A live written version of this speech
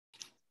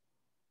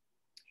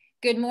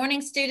Good morning,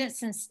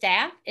 students and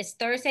staff. It's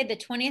Thursday, the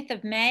 20th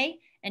of May,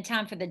 and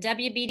time for the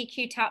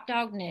WBDQ Top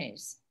Dog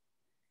News.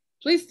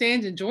 Please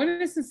stand and join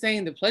us in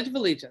saying the Pledge of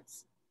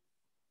Allegiance.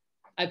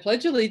 I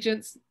pledge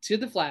allegiance to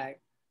the flag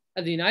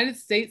of the United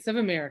States of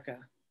America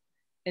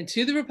and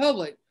to the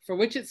republic for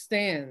which it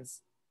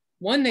stands,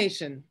 one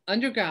nation,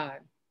 under God,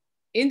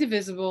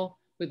 indivisible,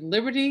 with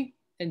liberty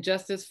and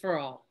justice for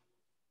all.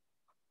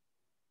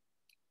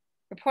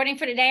 Reporting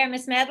for today are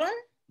Miss Medlin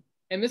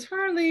and Miss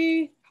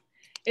Harley.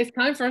 It's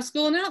time for our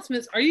school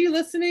announcements. Are you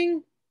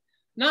listening?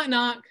 Knock,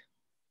 knock.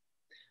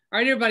 All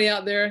right, everybody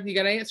out there, you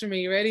got to answer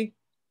me. You ready?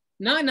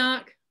 Knock,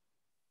 knock.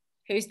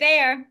 Who's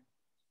there?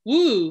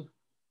 Woo.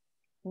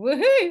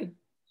 Woohoo.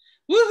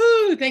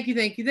 Woohoo. Thank you,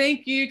 thank you,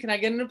 thank you. Can I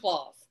get an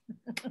applause?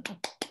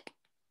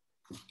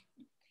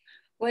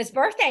 Well, it's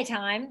birthday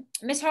time.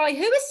 Miss Harley,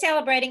 who is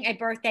celebrating a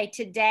birthday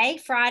today,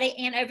 Friday,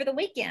 and over the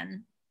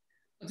weekend?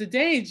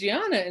 Today,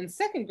 Gianna in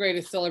second grade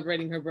is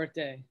celebrating her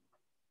birthday.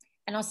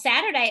 And on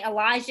Saturday,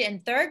 Elijah in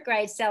third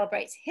grade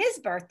celebrates his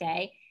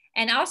birthday.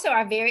 And also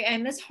our very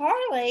own Miss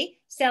Harley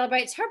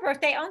celebrates her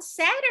birthday on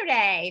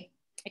Saturday.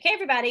 Okay,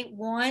 everybody,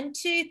 1,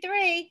 2,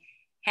 3.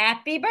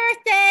 Happy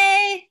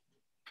birthday.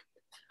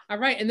 All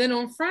right, and then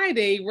on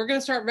Friday, we're going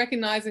to start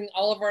recognizing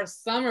all of our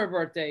summer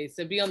birthdays.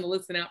 So be on the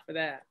listen out for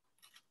that.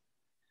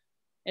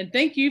 And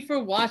thank you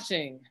for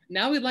watching.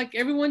 Now we'd like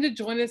everyone to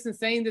join us in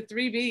saying the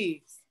 3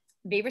 B's.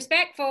 Be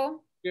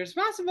respectful. Be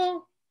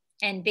responsible.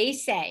 And be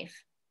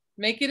safe.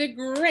 Make it a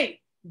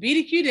great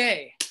BDQ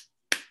day.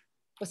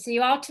 We'll see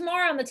you all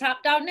tomorrow on the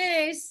Top Dog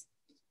News.